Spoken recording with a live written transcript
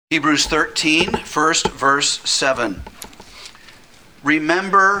Hebrews 13, first verse 7.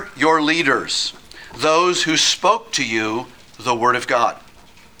 Remember your leaders, those who spoke to you the word of God.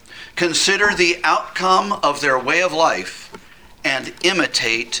 Consider the outcome of their way of life and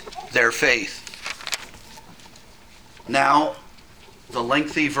imitate their faith. Now, the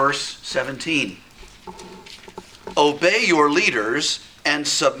lengthy verse 17. Obey your leaders and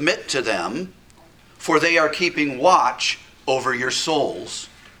submit to them, for they are keeping watch over your souls,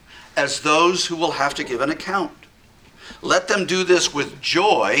 as those who will have to give an account. Let them do this with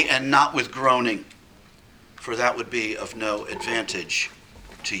joy and not with groaning, for that would be of no advantage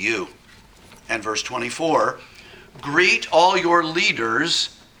to you. And verse 24, greet all your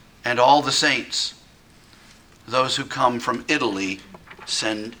leaders and all the saints. Those who come from Italy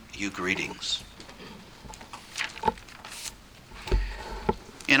send you greetings.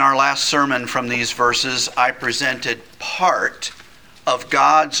 In our last sermon from these verses, I presented part of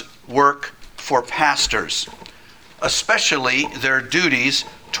God's work for pastors, especially their duties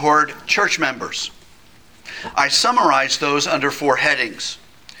toward church members. I summarized those under 4 headings: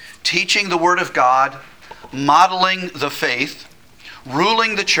 teaching the Word of God, modeling the faith,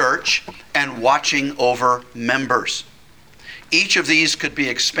 ruling the church, and watching over members. Each of these could be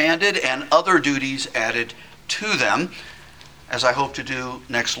expanded and other duties added to them, as I hope to do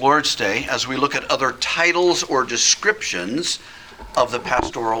next Lord's Day, as we look at other titles or descriptions of the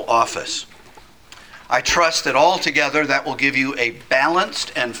pastoral office. I trust that altogether that will give you a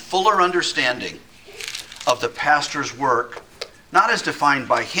balanced and fuller understanding of the pastor's work, not as defined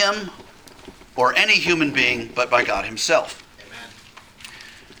by him or any human being, but by God himself.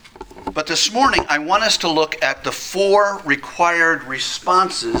 Amen. But this morning, I want us to look at the 4 required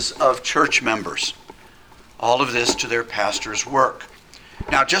responses of church members. All of this to their pastor's work.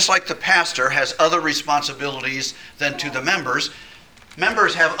 Now, just like the pastor has other responsibilities than to the members,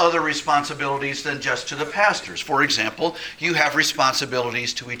 members have other responsibilities than just to the pastors. For example, you have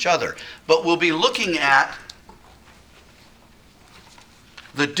responsibilities to each other. But we'll be looking at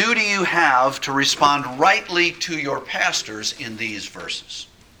the duty you have to respond rightly to your pastors in these verses.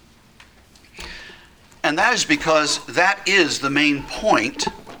 And that is because that is the main point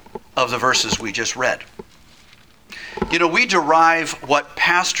of the verses we just read. You know, we derive what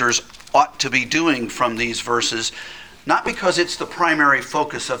pastors ought to be doing from these verses, not because it's the primary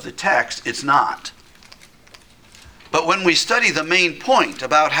focus of the text, it's not. But when we study the main point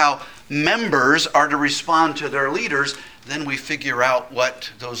about how members are to respond to their leaders, then we figure out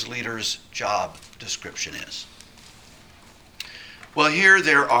what those leaders' job description is. Well, here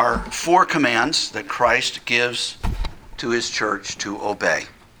there are 4 commands that Christ gives to his church to obey.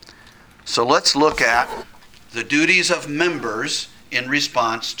 So let's look at the duties of members in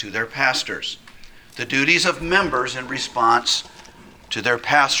response to their pastors. The duties of members in response to their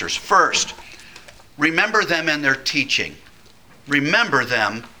pastors. First, remember them and their teaching. Remember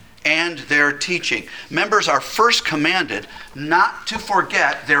them and their teaching. Members are first commanded not to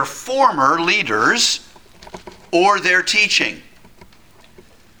forget their former leaders or their teaching.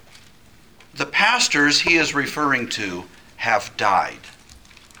 The pastors he is referring to have died.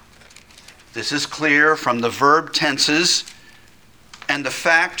 This is clear from the verb tenses and the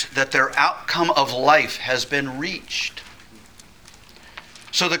fact that their outcome of life has been reached.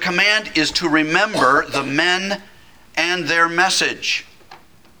 So the command is to remember the men and their message.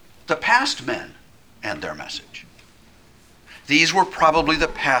 The past men and their message. These were probably the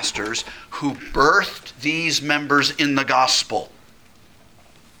pastors who birthed these members in the gospel.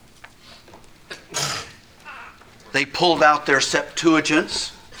 They pulled out their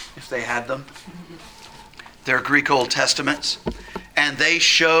Septuagints, if they had them, their Greek Old Testaments, and they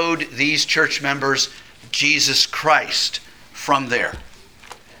showed these church members Jesus Christ from there.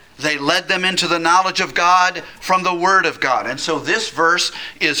 They led them into the knowledge of God from the Word of God. And so this verse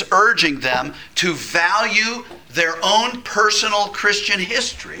is urging them to value their own personal Christian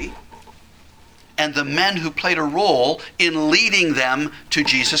history and the men who played a role in leading them to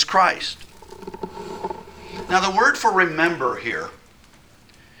Jesus Christ. Now, the word for remember here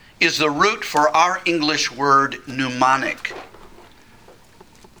is the root for our English word mnemonic.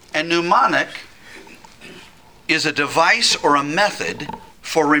 And mnemonic is a device or a method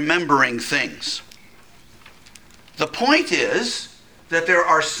for remembering things. The point is that there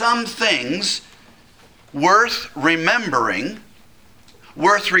are some things worth remembering,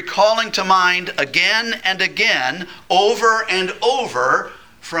 worth recalling to mind again and again, over and over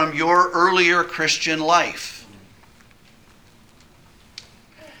from your earlier Christian life.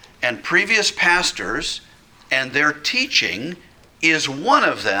 And previous pastors and their teaching is one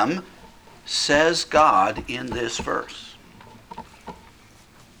of them, says God in this verse.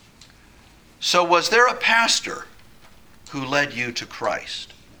 So was there a pastor who led you to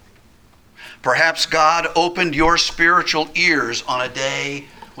Christ? Perhaps God opened your spiritual ears on a day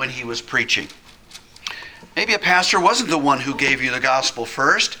when he was preaching. Maybe a pastor wasn't the one who gave you the gospel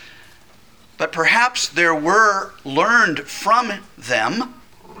first, but perhaps there were learned from them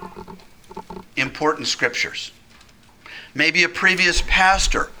important scriptures. Maybe a previous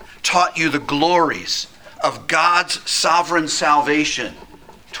pastor taught you the glories of God's sovereign salvation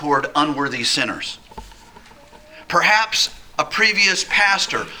toward unworthy sinners. Perhaps a previous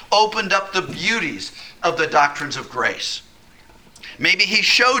pastor opened up the beauties of the doctrines of grace. Maybe he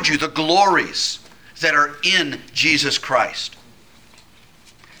showed you the glories that are in Jesus Christ.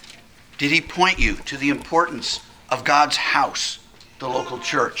 Did he point you to the importance of God's house, the local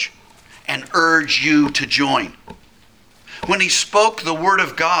church, and urge you to join? When he spoke the word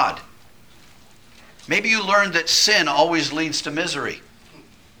of God, maybe you learned that sin always leads to misery,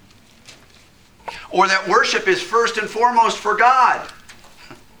 or that worship is first and foremost for God,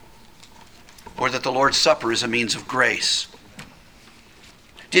 or that the Lord's Supper is a means of grace.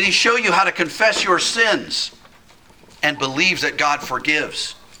 Did he show you how to confess your sins and believe that God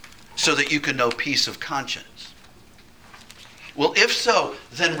forgives so that you can know peace of conscience? Well, if so,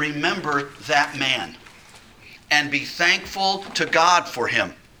 then remember that man and be thankful to God for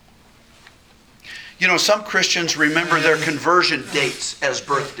him. You know, some Christians remember their conversion dates as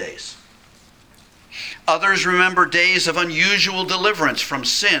birthdays. Others remember days of unusual deliverance from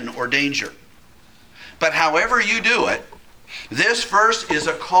sin or danger. But however you do it, this verse is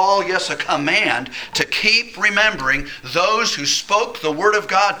a call, yes, a command, to keep remembering those who spoke the word of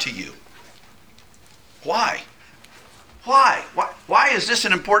God to you. Why? Why is this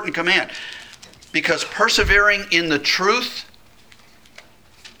an important command? Because persevering in the truth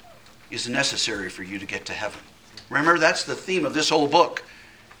is necessary for you to get to heaven. Remember, that's the theme of this whole book.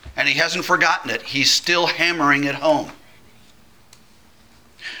 And he hasn't forgotten it. He's still hammering it home.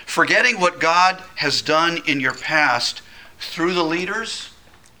 Forgetting what God has done in your past through the leaders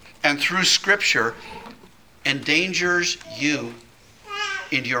and through Scripture endangers you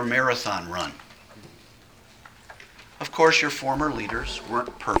in your marathon run. Of course, your former leaders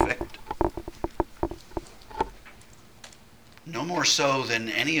weren't perfect. No more so than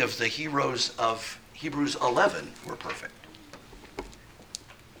any of the heroes of Hebrews 11 were perfect.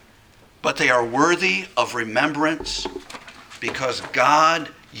 But they are worthy of remembrance because God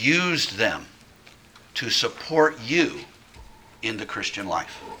used them to support you in the Christian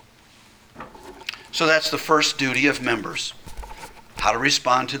life. So that's the first duty of members, how to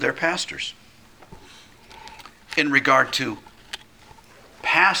respond to their pastors. In regard to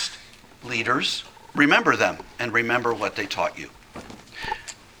past leaders, remember them and remember what they taught you.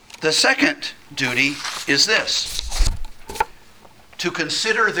 The second duty is this: to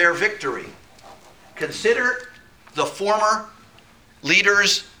consider their victory. Consider the former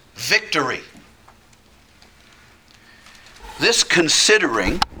leaders' victory. This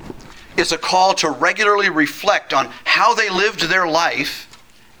considering is a call to regularly reflect on how they lived their life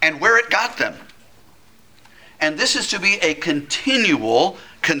and where it got them. And this is to be a continual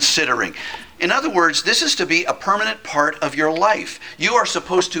considering. In other words, this is to be a permanent part of your life. You are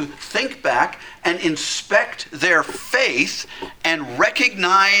supposed to think back and inspect their faith and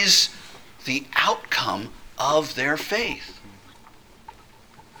recognize the outcome of their faith.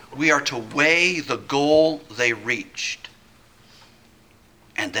 We are to weigh the goal they reached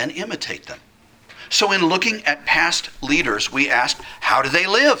and then imitate them. So in looking at past leaders, we asked, how did they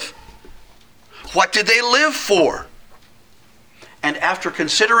live? What did they live for? And after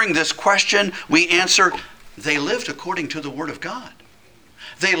considering this question, we answer, they lived according to the Word of God.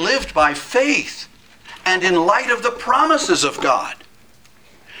 They lived by faith and in light of the promises of God.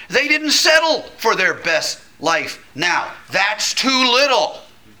 They didn't settle for their best life now. That's too little.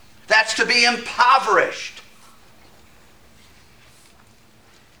 That's to be impoverished.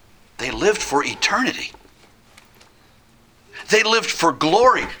 They lived for eternity. They lived for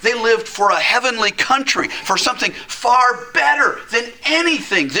glory. They lived for a heavenly country, for something far better than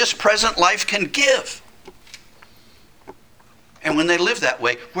anything this present life can give. And when they lived that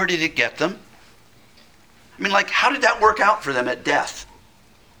way, where did it get them? I mean, how did that work out for them at death?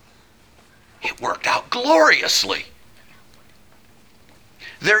 It worked out gloriously.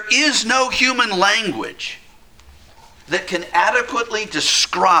 There is no human language that can adequately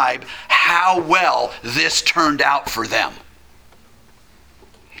describe how well this turned out for them.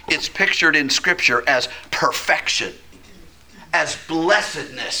 It's pictured in Scripture as perfection, as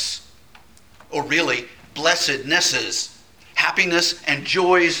blessedness, or really blessednesses, happiness and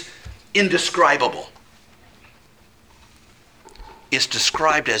joys indescribable. is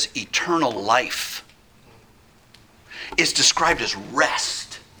described as eternal life. It's described as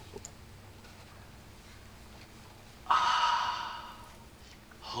rest.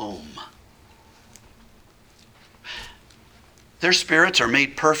 Home. Their spirits are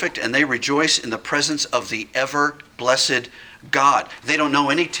made perfect, and they rejoice in the presence of the ever-blessed God. They don't know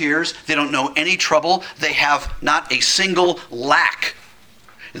any tears. They don't know any trouble. They have not a single lack.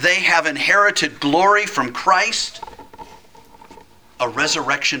 They have inherited glory from Christ, a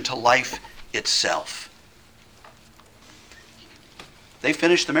resurrection to life itself. They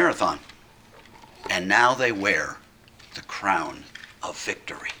finished the marathon, and now they wear the crown of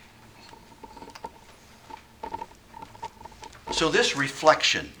victory. So this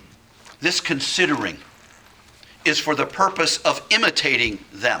reflection, this considering, is for the purpose of imitating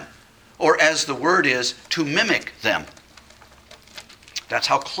them, or as the word is, to mimic them. That's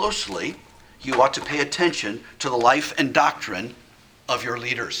how closely you ought to pay attention to the life and doctrine of your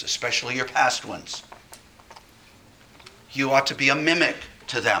leaders, especially your past ones. You ought to be a mimic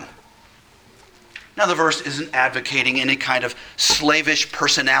to them. Now, the verse isn't advocating any kind of slavish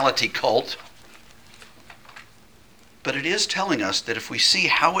personality cult, but it is telling us that if we see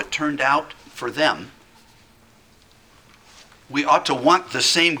how it turned out for them, we ought to want the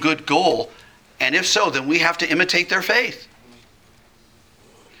same good goal, and if so, then we have to imitate their faith.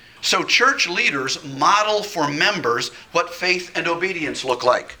 So church leaders model for members what faith and obedience look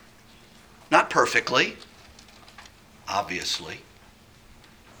like. Not perfectly, obviously,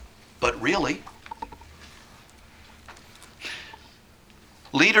 but really.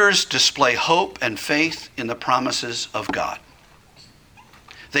 Leaders display hope and faith in the promises of God.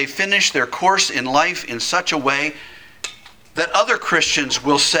 They finish their course in life in such a way that other Christians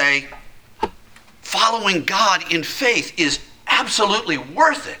will say, following God in faith is absolutely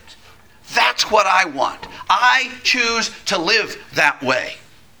worth it. That's what I want. I choose to live that way.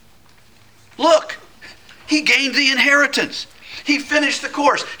 Look, he gained the inheritance. He finished the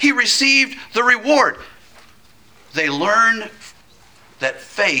course. He received the reward. They learn that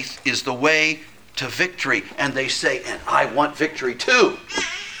faith is the way to victory. And they say, and I want victory too.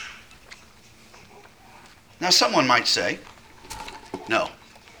 Now someone might say, no.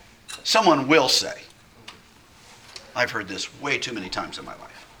 Someone will say, I've heard this way too many times in my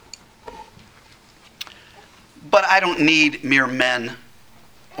life, but I don't need mere men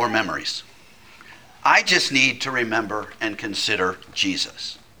or memories. I just need to remember and consider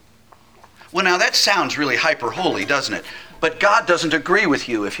Jesus. Well, now that sounds really hyper-holy, doesn't it? But God doesn't agree with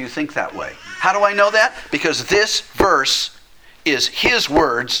you if you think that way. How do I know that? Because this verse is his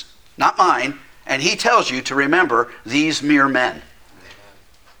words, not mine, and he tells you to remember these mere men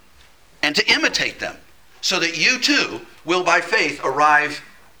and to imitate them so that you too will by faith arrive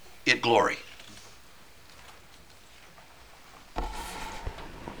in glory.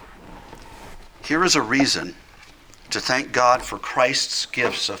 Here is a reason to thank God for Christ's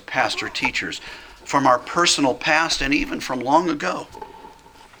gifts of pastor teachers from our personal past and even from long ago.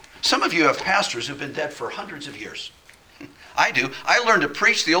 Some of you have pastors who've been dead for hundreds of years. I do. I learned to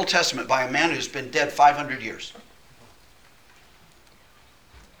preach the Old Testament by a man who's been dead 500 years.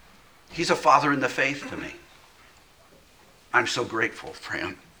 He's a father in the faith to me. I'm so grateful for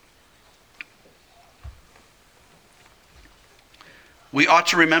him. We ought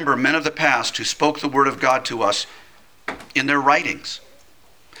to remember men of the past who spoke the word of God to us in their writings.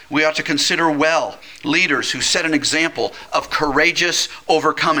 We ought to consider well leaders who set an example of courageous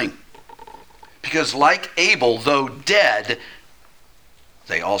overcoming. Because like Abel, though dead,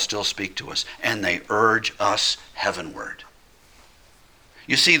 they all still speak to us and they urge us heavenward.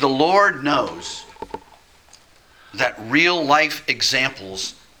 You see, the Lord knows that real life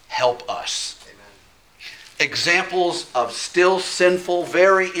examples help us. Examples of still sinful,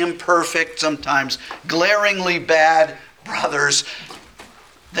 very imperfect, sometimes glaringly bad brothers.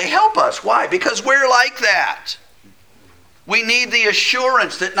 They help us. Why? Because we're like that. We need the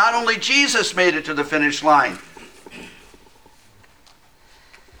assurance that not only Jesus made it to the finish line,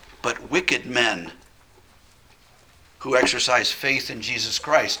 but wicked men who exercise faith in Jesus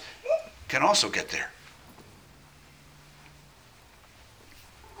Christ can also get there.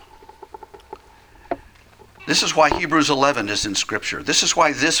 This is why Hebrews 11 is in Scripture. This is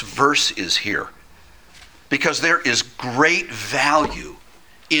why this verse is here. Because there is great value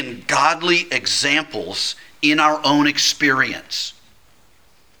in godly examples in our own experience.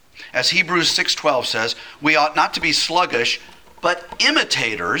 As Hebrews 6:12 says, we ought not to be sluggish, but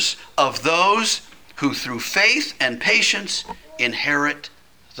imitators of those who through faith and patience inherit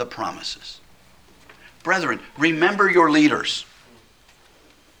the promises. Brethren, remember your leaders.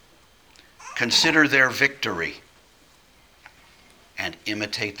 Consider their victory. and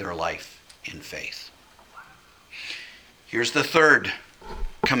imitate their life in faith. Here's the third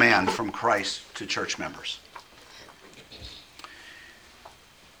command from Christ to church members.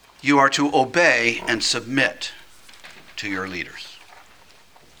 You are to obey and submit to your leaders.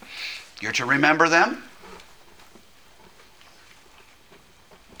 You're to remember them.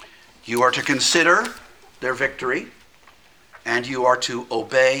 You are to consider their victory. And you are to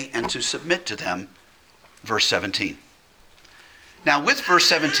obey and to submit to them. Verse 17. Now with verse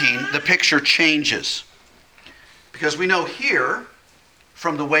 17, the picture changes. Because we know here,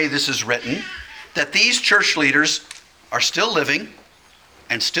 from the way this is written, that these church leaders are still living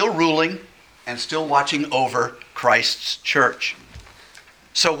and still ruling and still watching over Christ's church.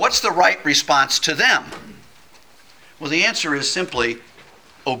 So what's the right response to them? Well, the answer is simply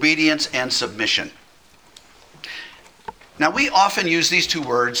obedience and submission. Now, we often use these two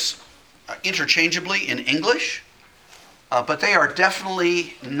words interchangeably in English, but they are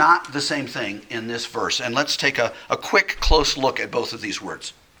definitely not the same thing in this verse. And let's take a quick, close look at both of these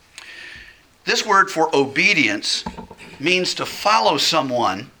words. This word for obedience means to follow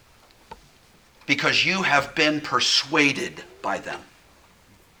someone because you have been persuaded by them.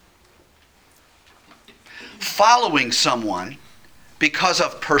 Following someone because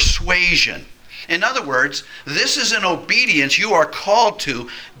of persuasion. In other words, this is an obedience you are called to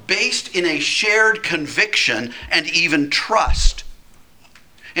based in a shared conviction and even trust.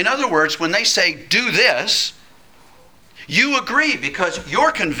 In other words, when they say, do this, you agree because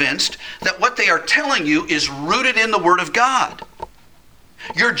you're convinced that what they are telling you is rooted in the Word of God.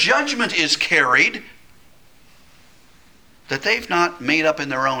 Your judgment is carried that they've not made up in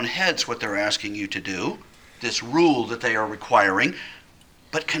their own heads what they're asking you to do, this rule that they are requiring,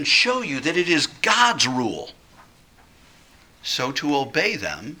 but can show you that it is God's rule. So to obey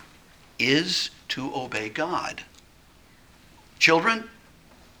them is to obey God. Children,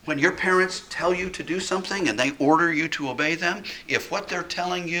 when your parents tell you to do something and they order you to obey them, if what they're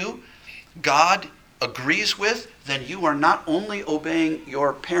telling you God agrees with, then you are not only obeying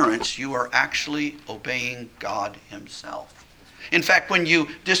your parents, you are actually obeying God Himself. In fact, when you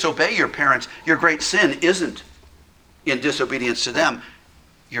disobey your parents, your great sin isn't in disobedience to them.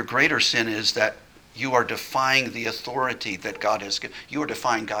 Your greater sin is that you are defying the authority that God has given. You are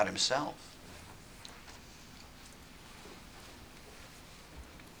defying God Himself.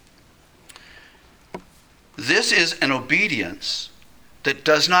 This is an obedience that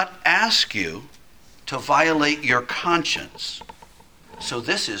does not ask you to violate your conscience. So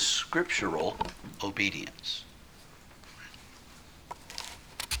this is scriptural obedience.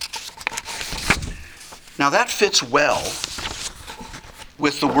 Now that fits well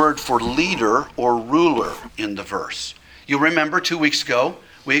with the word for leader or ruler in the verse. You remember 2 weeks ago,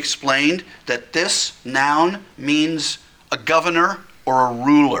 we explained that this noun means a governor or a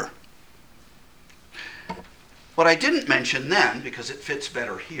ruler. What I didn't mention then, because it fits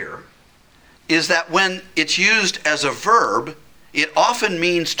better here, is that when it's used as a verb, it often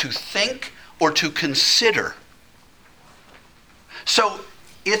means to think or to consider. So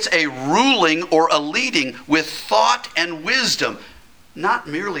it's a ruling or a leading with thought and wisdom, not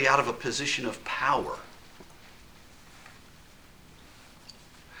merely out of a position of power.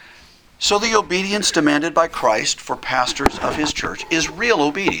 So the obedience demanded by Christ for pastors of His church is real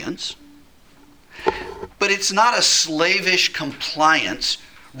obedience, but it's not a slavish compliance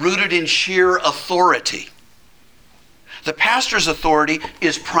rooted in sheer authority. The pastor's authority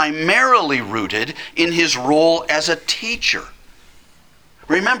is primarily rooted in his role as a teacher.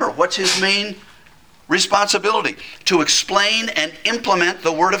 Remember, what's his main responsibility? To explain and implement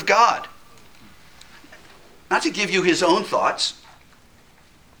the Word of God. Not to give you his own thoughts,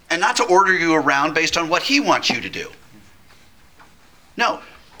 and not to order you around based on what he wants you to do. No,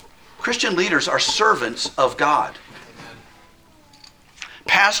 Christian leaders are servants of God.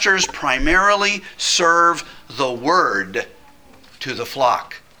 Pastors primarily serve the Word to the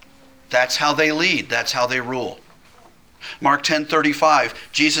flock. That's how they lead. That's how they rule. Mark 10:35,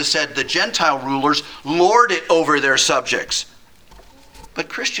 Jesus said, the Gentile rulers lord it over their subjects. But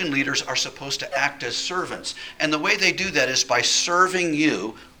Christian leaders are supposed to act as servants. And the way they do that is by serving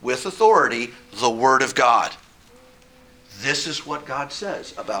you with authority, the Word of God. This is what God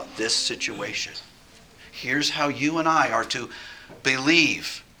says about this situation. Here's how you and I are to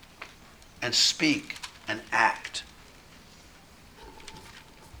believe and speak and act.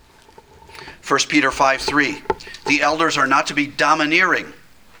 1 Peter 5:3, the elders are not to be domineering,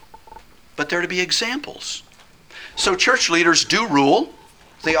 but they're to be examples. So church leaders do rule.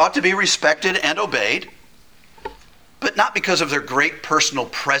 They ought to be respected and obeyed, but not because of their great personal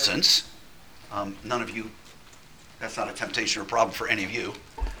presence. None of you That's not a temptation or problem for any of you.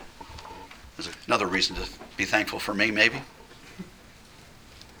 There's another reason to be thankful for me, maybe.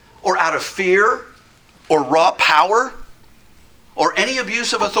 Or out of fear, or raw power, or any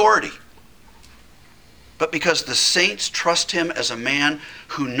abuse of authority. But because the saints trust him as a man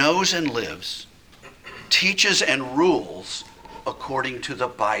who knows and lives, teaches and rules according to the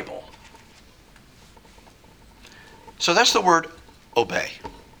Bible. So that's the word obey.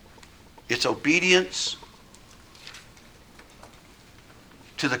 It's obedience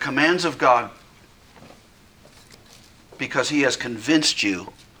to the commands of God because he has convinced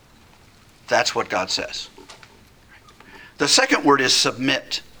you that's what God says. The second word is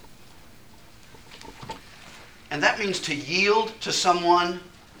submit. And that means to yield to someone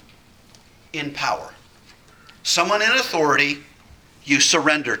in power. Someone in authority you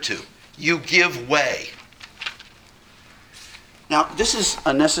surrender to. You give way. Now, this is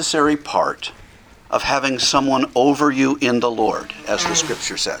a necessary part of having someone over you in the Lord, as the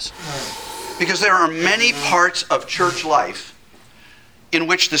scripture says. Because there are many parts of church life in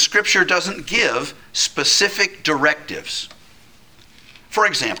which the scripture doesn't give specific directives. For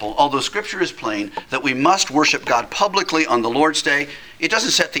example, although scripture is plain that we must worship God publicly on the Lord's Day, it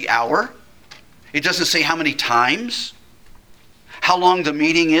doesn't set the hour. It doesn't say how many times, how long the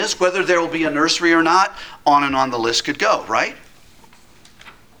meeting is, whether there will be a nursery or not. On and on the list could go, right?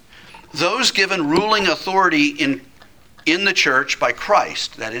 Those given ruling authority in the church by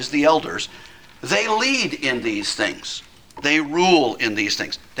Christ, that is the elders, they lead in these things. They rule in these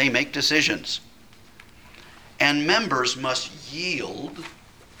things. They make decisions. And members must yield,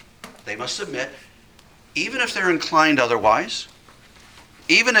 they must submit, even if they're inclined otherwise,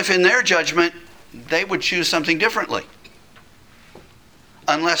 even if in their judgment they would choose something differently.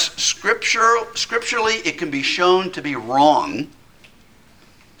 Unless scripturally it can be shown to be wrong,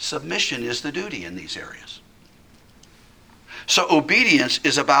 submission is the duty in these areas. So obedience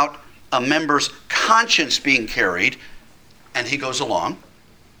is about a member's conscience being carried, and he goes along.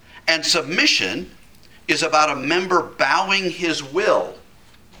 And submission is about a member bowing his will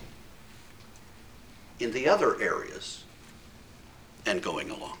in the other areas and going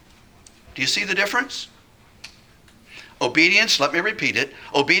along. Do you see the difference? Obedience, let me repeat it.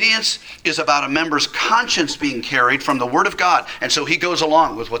 Obedience is about a member's conscience being carried from the Word of God, and so he goes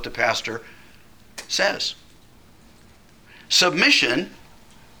along with what the pastor says. Submission,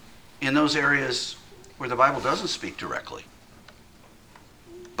 in those areas where the Bible doesn't speak directly,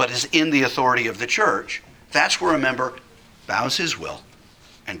 but is in the authority of the church, that's where a member bows his will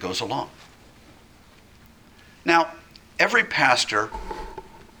and goes along. Now, every pastor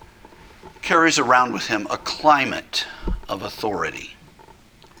carries around with him a climate of authority.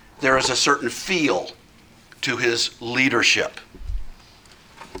 There is a certain feel to his leadership.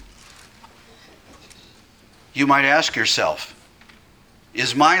 You might ask yourself,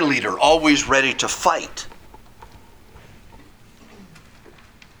 is my leader always ready to fight?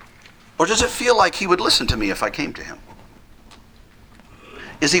 Or does it feel like he would listen to me if I came to him?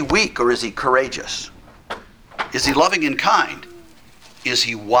 Is he weak or is he courageous? Is he loving and kind? Is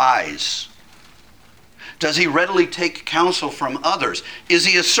he wise? Does he readily take counsel from others? Is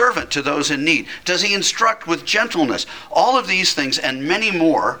he a servant to those in need? Does he instruct with gentleness? All of these things and many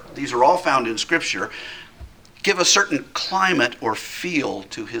more, these are all found in Scripture, give a certain climate or feel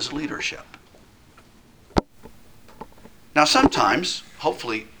to his leadership. Now sometimes,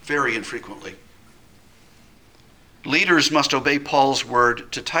 hopefully very infrequently, leaders must obey Paul's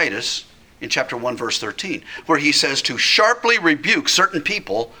word to Titus in chapter 1, verse 13, where he says to sharply rebuke certain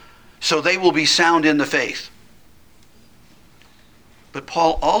people so they will be sound in the faith. But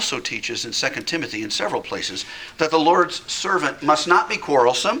Paul also teaches in 2 Timothy in several places that the Lord's servant must not be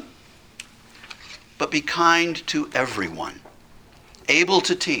quarrelsome, but be kind to everyone, able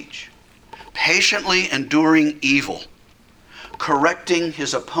to teach, patiently enduring evil, correcting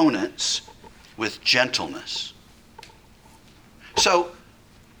his opponents with gentleness. So,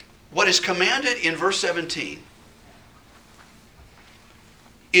 what is commanded in verse 17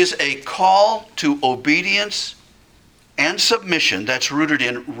 is a call to obedience and submission that's rooted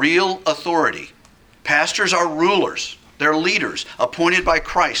in real authority. Pastors are rulers. They're leaders appointed by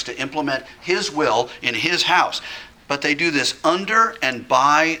Christ to implement his will in his house. But they do this under and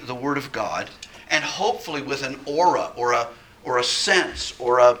by the Word of God, and hopefully with an aura or a sense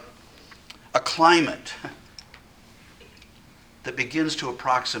or a climate that begins to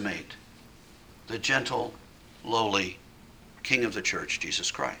approximate the gentle, lowly King of the church,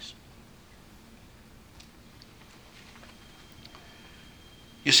 Jesus Christ.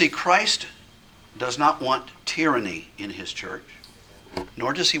 You see, Christ does not want tyranny in his church,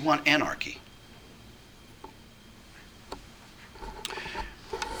 nor does he want anarchy.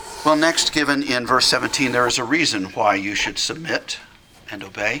 Well, next, given in verse 17, there is a reason why you should submit and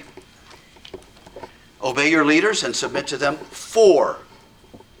obey. Obey your leaders and submit to them for.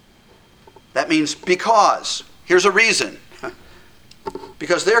 That means because. Here's a reason.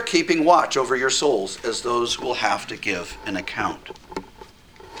 Because they're keeping watch over your souls as those who will have to give an account.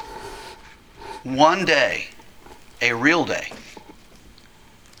 One day, a real day,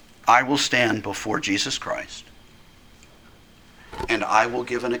 I will stand before Jesus Christ and I will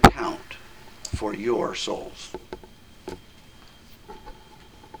give an account for your souls.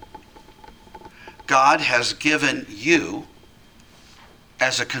 God has given you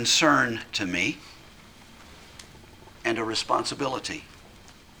as a concern to me and a responsibility.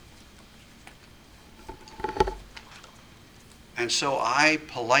 And so I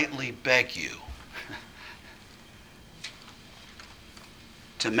politely beg you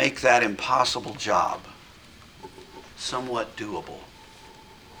to make that impossible job somewhat doable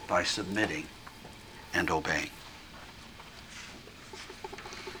by submitting and obeying.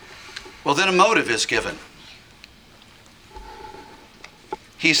 Well, then a motive is given.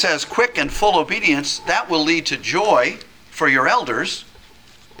 He says, quick and full obedience, that will lead to joy for your elders,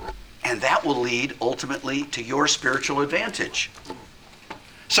 and that will lead ultimately to your spiritual advantage.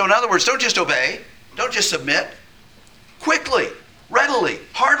 So in other words, don't just obey, don't just submit. Quickly, readily,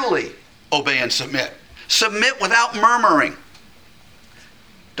 heartily obey and submit. Submit without murmuring.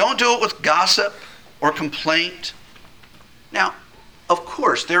 Don't do it with gossip or complaint. Now, of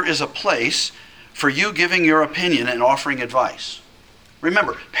course, there is a place for you giving your opinion and offering advice.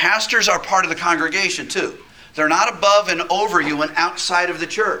 Remember, pastors are part of the congregation too. They're not above and over you and outside of the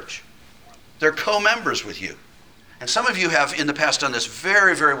church. They're co-members with you. And some of you have in the past done this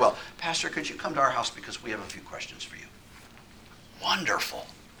very, very well. Pastor, could you come to our house because we have a few questions for you? Wonderful.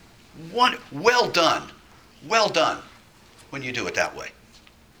 Well done. Well done when you do it that way.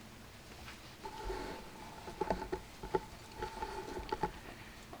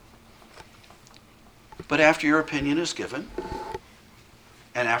 But after your opinion is given,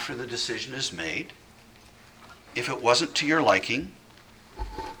 and after the decision is made, if it wasn't to your liking,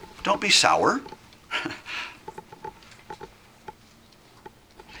 don't be sour.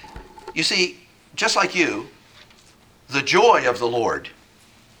 You see, just like you, the joy of the Lord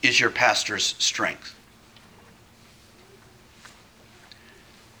is your pastor's strength.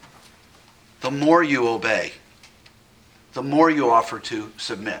 The more you obey, the more you offer to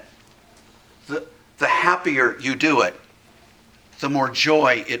submit, the happier you do it, the more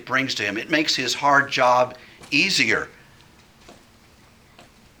joy it brings to him. It makes his hard job easier.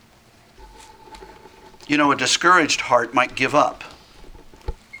 You know, a discouraged heart might give up.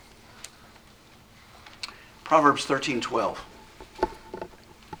 Proverbs 13:12.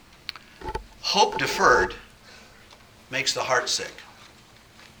 Hope deferred makes the heart sick.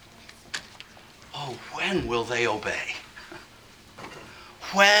 Oh, when will they obey?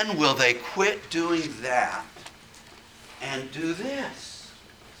 When will they quit doing that and do this?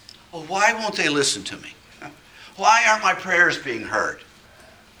 Well, why won't they listen to me? Why aren't my prayers being heard?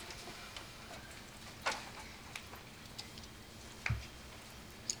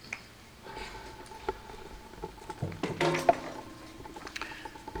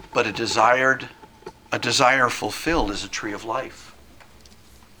 But a desire fulfilled is a tree of life.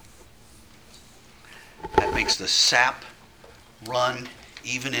 That makes the sap run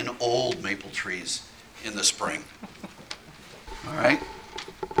even in old maple trees in the spring. All right?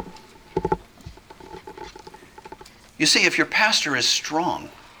 You see, if your pastor is strong,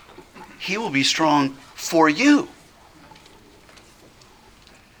 he will be strong for you.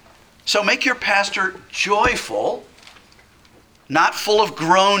 So make your pastor joyful, not full of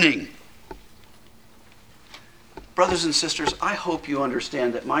groaning. Brothers and sisters, I hope you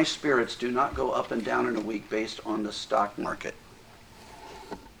understand that my spirits do not go up and down in a week based on the stock market.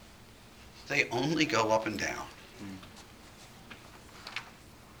 They only go up and down.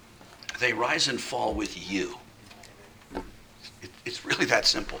 They rise and fall with you. It's really that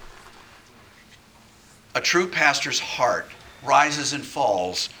simple. A true pastor's heart rises and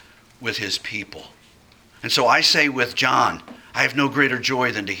falls with his people. And so I say with John, I have no greater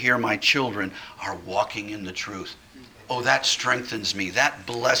joy than to hear my children are walking in the truth. Oh, that strengthens me. That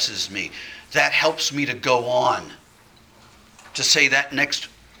blesses me. That helps me to go on, to say that next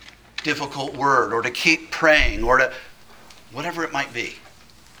difficult word, or to keep praying, or to whatever it might be.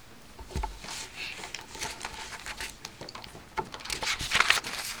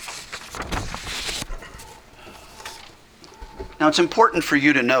 Now, it's important for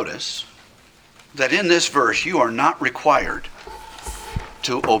you to notice that in this verse, you are not required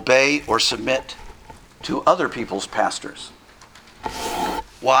to obey or submit to other people's pastors.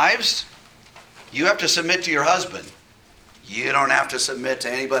 Wives, you have to submit to your husband. You don't have to submit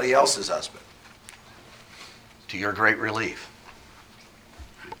to anybody else's husband, to your great relief.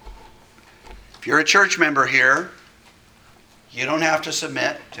 If you're a church member here, you don't have to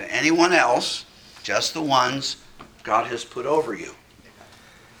submit to anyone else, just the ones God has put over you.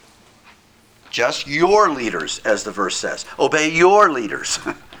 Just your leaders, as the verse says. Obey your leaders.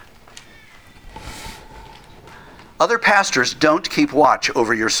 Other pastors don't keep watch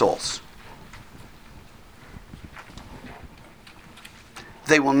over your souls.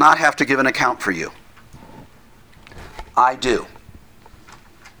 They will not have to give an account for you. I do.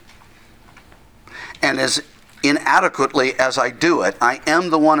 And as inadequately as I do it, I am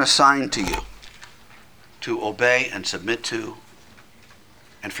the one assigned to you to obey and submit to,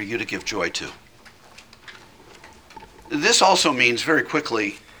 and for you to give joy to. This also means very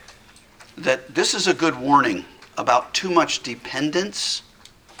quickly that this is a good warning about too much dependence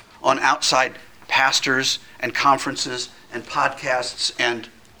on outside pastors and conferences and podcasts and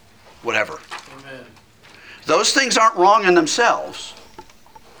whatever. Amen. Those things aren't wrong in themselves.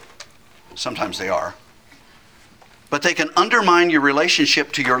 Sometimes they are. But they can undermine your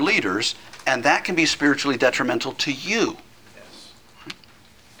relationship to your leaders, and that can be spiritually detrimental to you. Yes.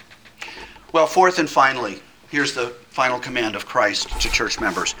 Well, fourth and finally, here's the final command of Christ to church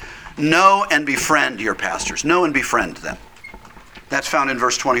members. Know and befriend your pastors. Know and befriend them. That's found in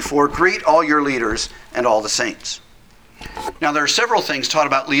verse 24. Greet all your leaders and all the saints. Now, there are several things taught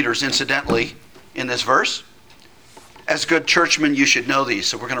about leaders, incidentally, in this verse. As good churchmen, you should know these,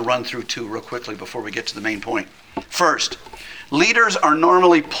 so we're going to run through two real quickly before we get to the main point. First, leaders are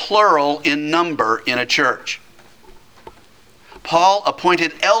normally plural in number in a church. Paul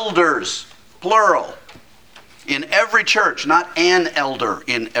appointed elders, plural, in every church, not an elder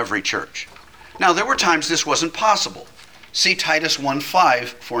in every church. Now, there were times this wasn't possible. See Titus 1:5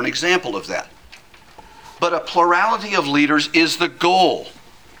 for an example of that. But a plurality of leaders is the goal.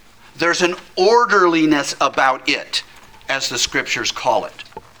 There's an orderliness about it, as the scriptures call it.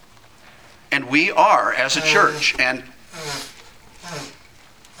 And we are, as a church, and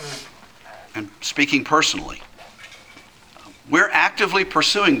speaking personally, we're actively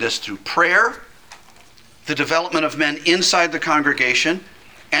pursuing this through prayer, the development of men inside the congregation,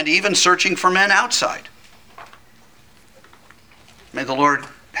 and even searching for men outside. May the Lord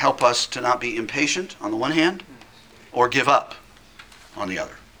help us to not be impatient on the one hand, or give up on the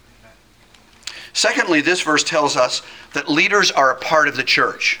other. Secondly, this verse tells us that leaders are a part of the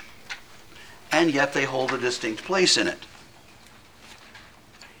church, and yet they hold a distinct place in it.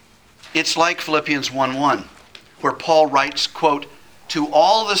 It's like Philippians 1:1, where Paul writes, quote, to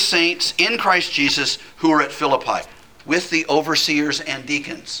all the saints in Christ Jesus who are at Philippi, with the overseers and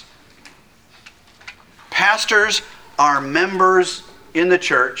deacons. Pastors are members in the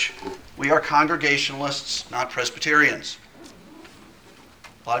church. We are Congregationalists, not Presbyterians.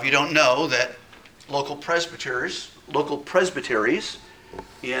 A lot of you don't know that local presbyteries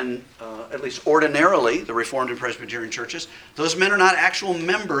in, at least ordinarily, the Reformed and Presbyterian churches, those men are not actual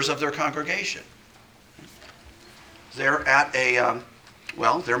members of their congregation. They're at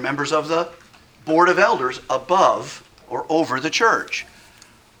they're members of the board of elders above or over the church.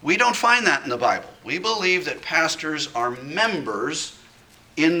 We don't find that in the Bible. We believe that pastors are members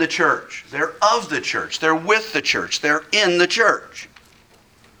in the church. They're of the church. They're with the church. They're in the church.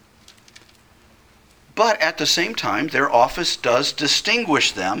 But at the same time, their office does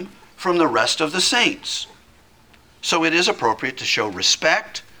distinguish them from the rest of the saints. So it is appropriate to show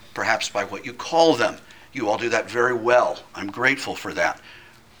respect, perhaps by what you call them. You all do that very well. I'm grateful for that.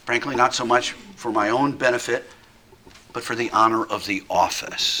 Frankly, not so much for my own benefit, but for the honor of the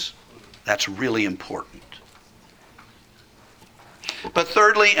office. That's really important. But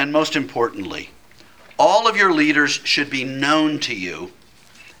thirdly, and most importantly, all of your leaders should be known to you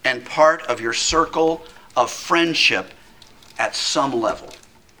and part of your circle of friendship at some level.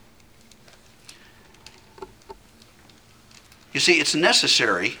 You see, it's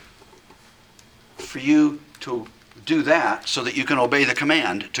necessary for you to do that so that you can obey the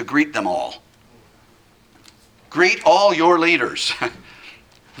command to greet them all. Greet all your leaders.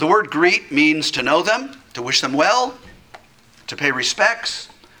 The word greet means to know them, to wish them well, to pay respects,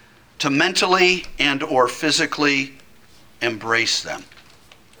 to mentally and or physically embrace them.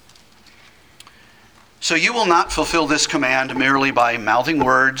 So you will not fulfill this command merely by mouthing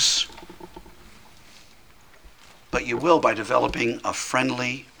words, but you will by developing a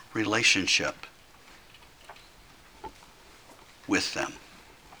friendly relationship with them.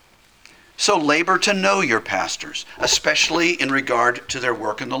 So labor to know your pastors, especially in regard to their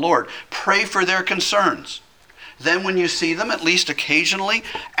work in the Lord. Pray for their concerns. Then when you see them, at least occasionally,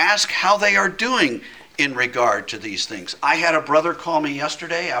 ask how they are doing in regard to these things. I had a brother call me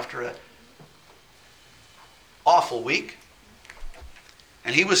yesterday after an awful week,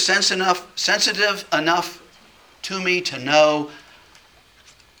 and he was sensitive enough to me to know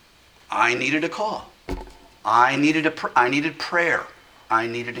I needed a call. I needed prayer. I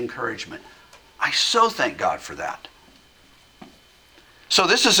needed encouragement. I so thank God for that. So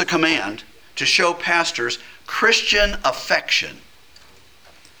this is a command to show pastors Christian affection.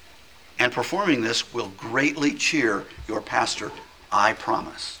 And performing this will greatly cheer your pastor, I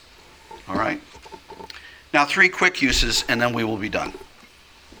promise. All right? Now, 3 quick uses, and then we will be done.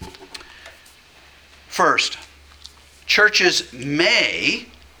 First, churches may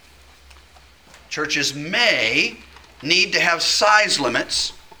need to have size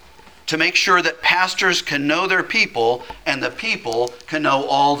limits to make sure that pastors can know their people and the people can know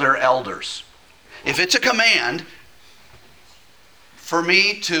all their elders. If it's a command for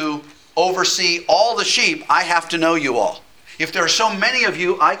me to oversee all the sheep, I have to know you all. If there are so many of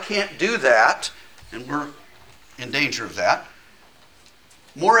you, I can't do that, and we're in danger of that.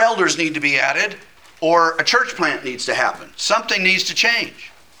 More elders need to be added, or a church plant needs to happen. Something needs to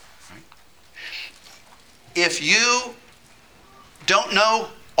change. If you don't know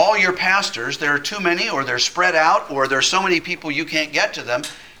all your pastors, there are too many, or they're spread out, or there's so many people you can't get to them,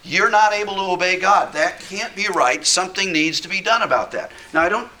 you're not able to obey God. That can't be right. Something needs to be done about that.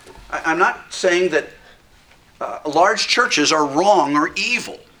 Now, I'm not saying that large churches are wrong or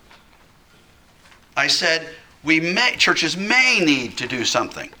evil. I said churches may need to do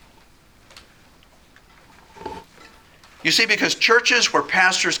something. You see, because churches where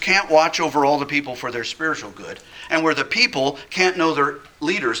pastors can't watch over all the people for their spiritual good, and where the people can't know their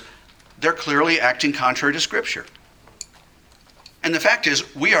leaders, they're clearly acting contrary to Scripture. And the fact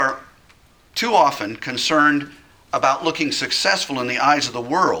is, we are too often concerned about looking successful in the eyes of the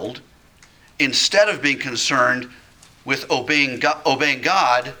world instead of being concerned with obeying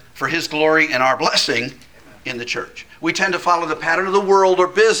God for His glory and our blessing in the church. We tend to follow the pattern of the world or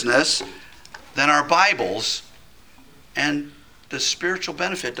business than our Bibles, and the spiritual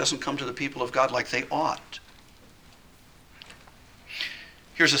benefit doesn't come to the people of God like they ought.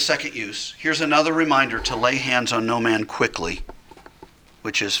 Here's a second use. Here's another reminder to lay hands on no man quickly,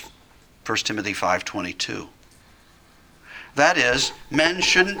 which is 1 Timothy 5:22. That is, men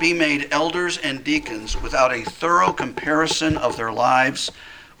shouldn't be made elders and deacons without a thorough comparison of their lives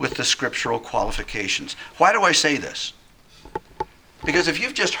with the scriptural qualifications. Why do I say this? Because if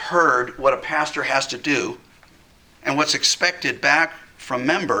you've just heard what a pastor has to do and what's expected back from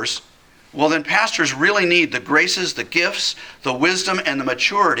members, well, then pastors really need the graces, the gifts, the wisdom, and the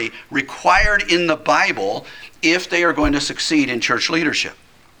maturity required in the Bible if they are going to succeed in church leadership.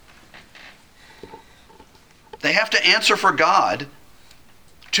 They have to answer to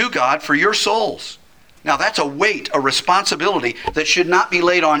God for your souls. Now, that's a weight, a responsibility that should not be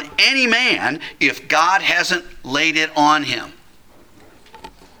laid on any man if God hasn't laid it on him.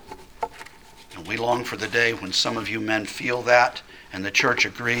 And we long for the day when some of you men feel that, and the church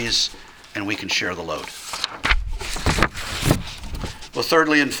agrees, and we can share the load. Well,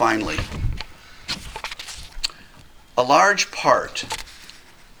 thirdly and finally, a large part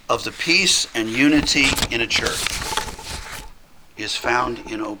of the peace and unity in a church is found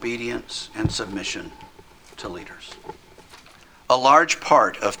in obedience and submission to leaders. A large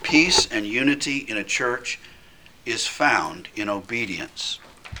part of peace and unity in a church is found in obedience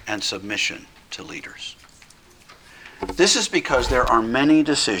and submission to leaders. This is because there are many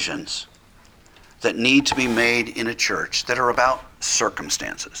decisions that need to be made in a church that are about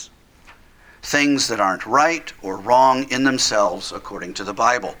circumstances. Things that aren't right or wrong in themselves according to the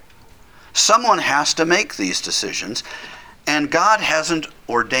Bible. Someone has to make these decisions, and God hasn't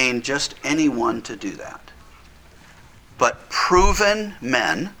ordained just anyone to do that. But proven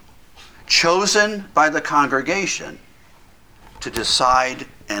men, chosen by the congregation to decide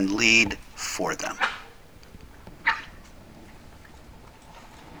and lead for them.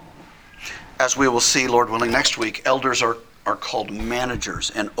 As we will see, Lord willing, next week, elders are called managers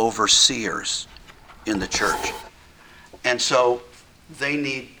and overseers in the church. And so they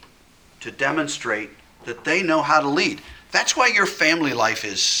need to demonstrate that they know how to lead. That's why your family life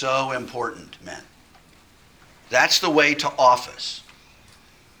is so important, men. That's the way to office.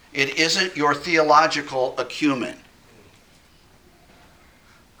 It isn't your theological acumen.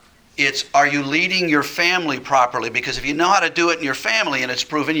 It's, are you leading your family properly? Because if you know how to do it in your family and it's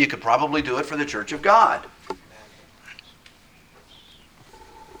proven, you could probably do it for the church of God.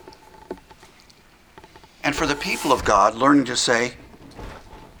 And for the people of God, learning to say,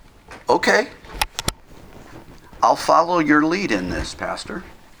 okay, I'll follow your lead in this, Pastor.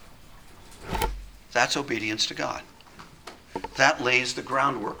 That's obedience to God. That lays the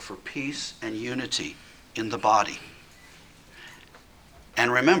groundwork for peace and unity in the body.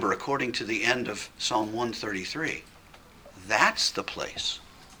 And remember, according to the end of Psalm 133, that's the place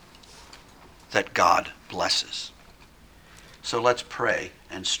that God blesses. So let's pray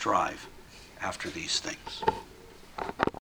and strive after these things.